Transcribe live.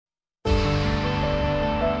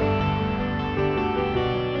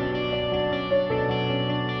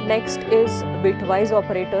Next is bitwise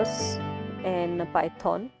operators in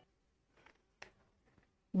Python.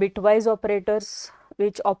 Bitwise operators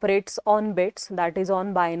which operates on bits, that is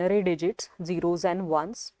on binary digits, zeros and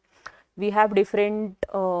ones. We have different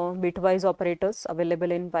bitwise operators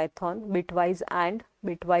available in Python: bitwise AND,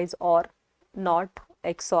 bitwise OR, NOT,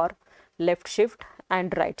 XOR, left shift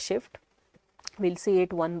and right shift. We'll see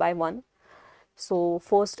it one by one. So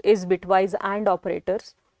first is bitwise AND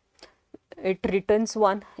operators. It returns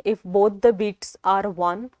 1 if both the bits are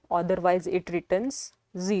 1, otherwise it returns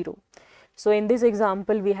 0. So in this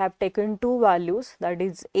example we have taken two values, that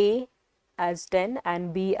is A as 10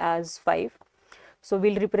 and B as 5. So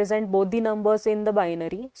we'll represent both the numbers in the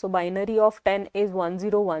binary. So binary of 10 is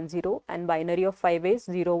 1010 and binary of 5 is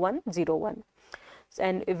 0101.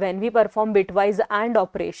 And when we perform bitwise AND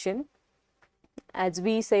operation, as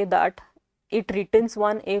we say that it returns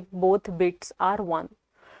 1 if both bits are 1.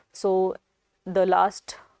 So the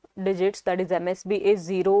last digits, that is MSB, is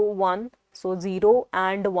 0 1. So 0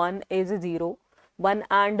 and 1 is 0, 1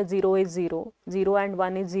 and 0 is 0, 0 and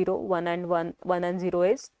 1 is 0, 1 and 1 and 0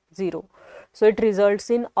 is 0. So it results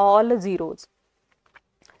in all zeros.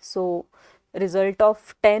 So result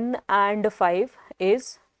of 10 and 5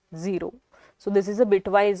 is 0. So this is a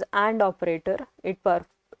bitwise AND operator. It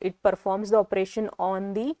performs the operation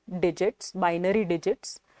on the digits, binary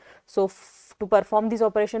digits. So to perform this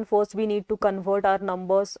operation, first we need to convert our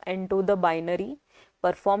numbers into the binary,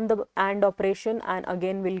 perform the AND operation, and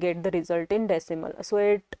again we'll get the result in decimal.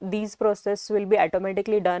 So these process will be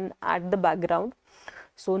automatically done at the background,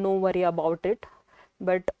 so no worry about it.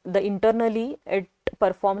 But internally it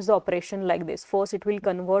performs the operation like this. First it will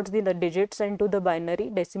convert the digits into the binary,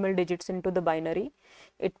 decimal digits into the binary.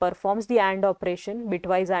 It performs the AND operation,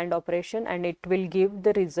 bitwise AND operation, and it will give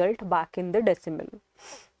the result back in the decimal.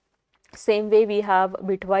 Same way we have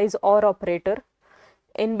bitwise OR operator.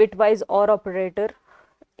 In bitwise OR operator,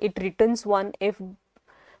 it returns 1 if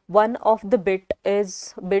one of the bits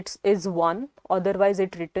is 1, otherwise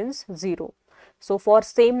it returns 0. So for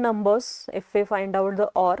same numbers, if we find out the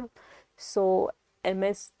OR, so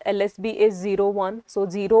LSB is 0 1, so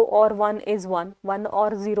 0 or 1 is 1, 1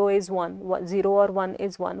 or 0 is 1, 0 or 1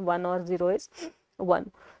 is 1, 1 or 0 is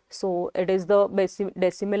 1. So it is the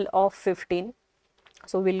decimal of 15.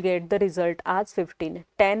 So we'll get the result as 15.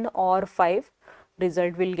 10 or 5,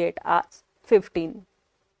 result will get as 15.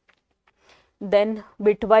 Then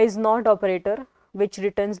bitwise NOT operator, which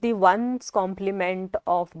returns the ones complement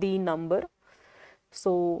of the number.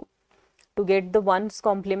 So to get the ones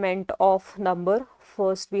complement of number,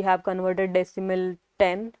 first we have converted decimal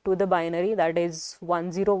 10 to the binary, that is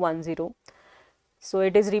 1010. So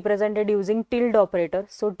it is represented using tilde operator.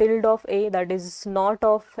 So tilde of A, that is NOT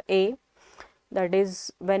of A, that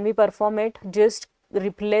is when we perform it, just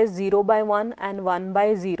replace 0 by 1 and 1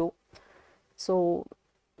 by 0. So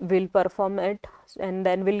we'll perform it and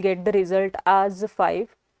then we'll get the result as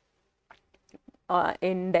 5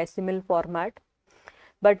 in decimal format.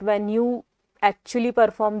 But when you actually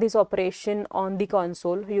perform this operation on the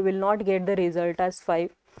console, you will not get the result as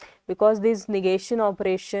 5, because this negation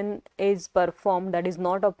operation is performed, that is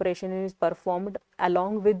NOT operation is performed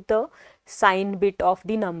along with the sign bit of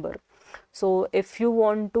the number. So if you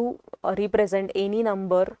want to represent any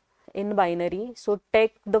number in binary, so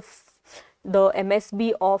take the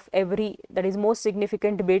MSB of every, that is most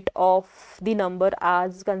significant bit of the number,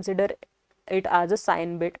 as consider it as a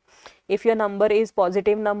sign bit. If your number is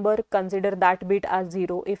positive number, consider that bit as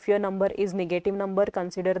 0. If your number is negative number,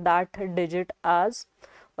 consider that digit as,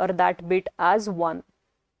 or that bit as 1.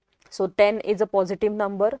 So 10 is a positive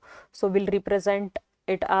number, so we'll represent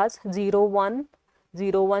it as 0 1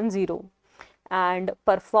 0 1 0, and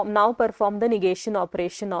perform the negation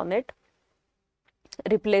operation on it.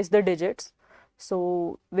 Replace the digits,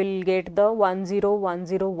 so we'll get the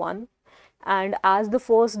 10101, and as the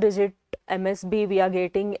first digit MSB we are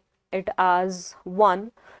getting it as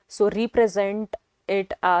 1, so represent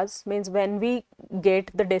it as, means when we get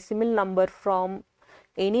the decimal number from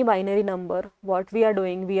any binary number, what we are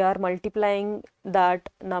doing, we are multiplying that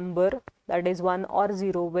number, that is 1 or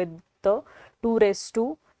 0, with the 2 raised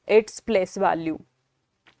to its place value.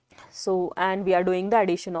 So and we are doing the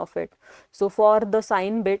addition of it. So for the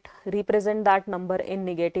sign bit, represent that number in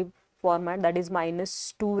negative format, that is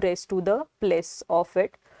 -2 raised to the place of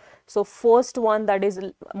it. So first one, that is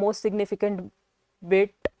most significant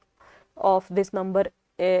bit of this number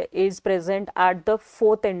is present at the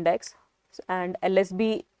 4th index, and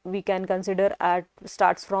LSB we can consider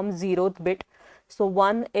starts from 0th bit. So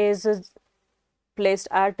 1 is placed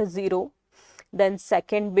at 0, then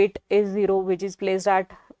second bit is 0, which is placed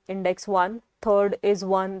at index 1, third is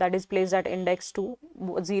 1, that is placed at index 2,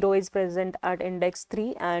 0 is present at index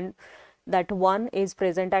 3, and that 1 is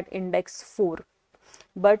present at index 4.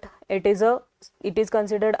 But it is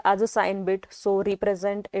considered as a sign bit, so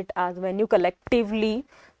represent it as when you collectively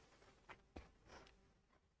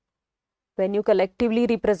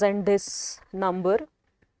represent this number,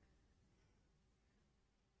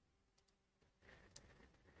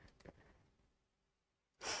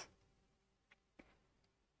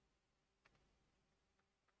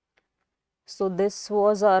 so this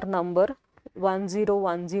was our number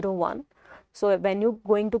 10101. So when you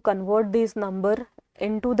going to convert this number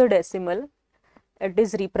into the decimal, it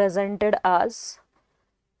is represented as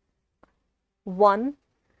 1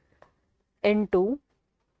 into,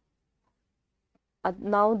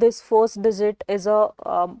 now this first digit is a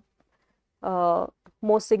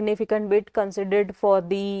most significant bit considered for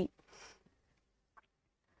the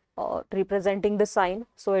representing the sign,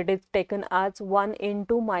 so it is taken as 1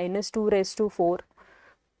 into minus 2 raised to 4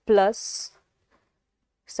 plus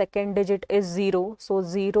second digit is 0, so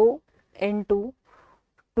 0 into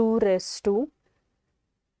 2 raised to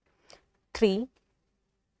 3,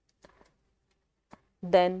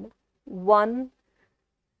 then 1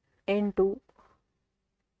 into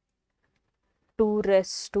 2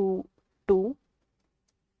 raised to 2,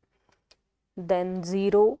 then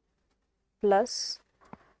 0 plus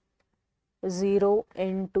 0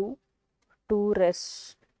 into 2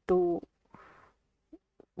 raised to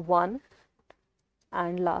 1,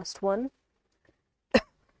 and last one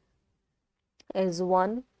is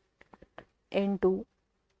 1 into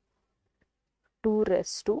 2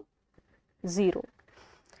 raised to 0.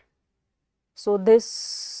 So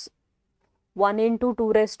this 1 into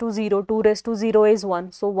 2 raised to 0, 2 raised to 0 is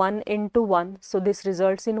 1, so 1 into 1, so this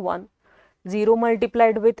results in 1. 0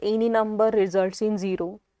 multiplied with any number results in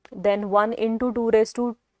 0. Then 1 into 2 raised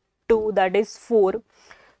to 2, that is 4.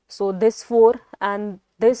 So this 4 and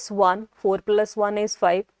this 1, 4 plus 1 is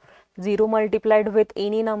 5. 0 multiplied with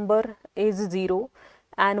any number is 0.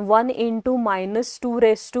 And 1 into minus 2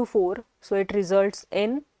 raised to 4, so it results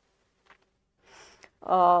in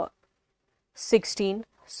 16.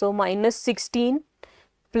 So minus 16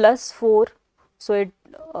 plus 4, so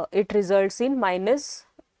it results in minus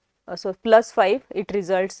so plus 5, it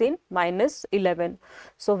results in minus 11.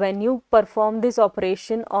 So when you perform this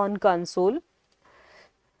operation on console,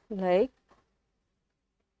 like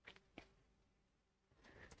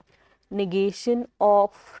negation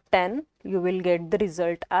of 10, you will get the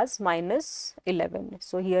result as minus 11.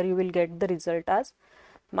 So here you will get the result as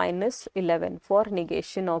minus 11 for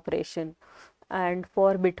negation operation. And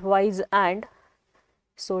for bitwise AND,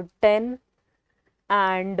 so 10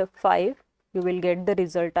 and 5, you will get the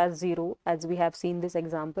result as 0, as we have seen this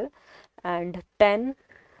example, and 10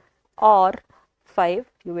 or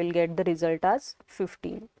 5, you will get the result as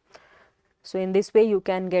 15. So in this way you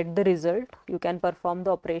can get the result, you can perform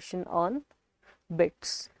the operation on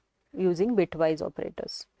bits using bitwise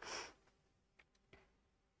operators.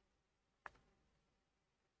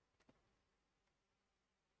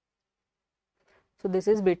 So this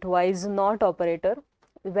is bitwise NOT operator.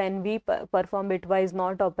 When we perform bitwise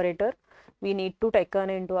NOT operator, we need to take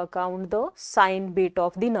into account the sign bit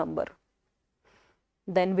of the number.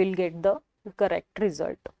 Then we'll get the correct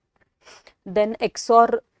result. Then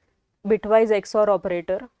XOR, bitwise XOR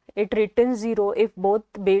operator, it returns 0 if both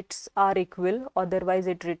bits are equal, otherwise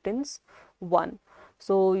it returns 1.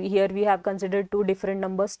 So here we have considered two different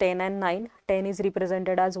numbers, 10 and 9. 10 is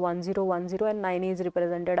represented as 1010 and 9 is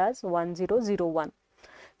represented as 1001.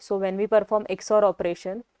 So when we perform XOR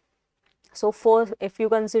operation, so if you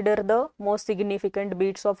consider the most significant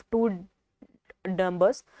bits of two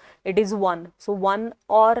numbers, it is 1. So 1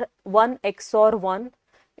 XOR 1,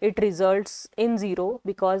 it results in 0,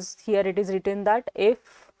 because here it is written that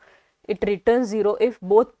if it returns 0 if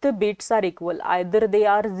both the bits are equal, either they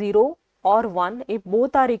are 0 or 1. If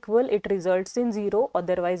both are equal, it results in 0,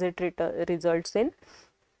 otherwise it results in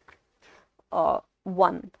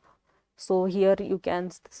 1. So here you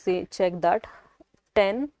can check that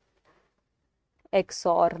 10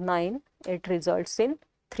 XOR 9, it results in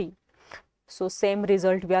 3. So same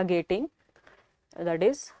result we are getting, that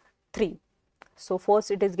is 3. So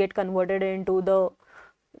first it is get converted into the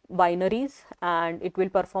binaries and it will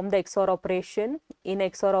perform the XOR operation. In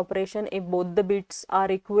XOR operation, if both the bits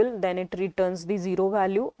are equal, then it returns the 0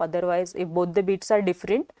 value. Otherwise, if both the bits are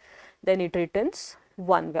different, then it returns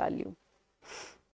 1 value.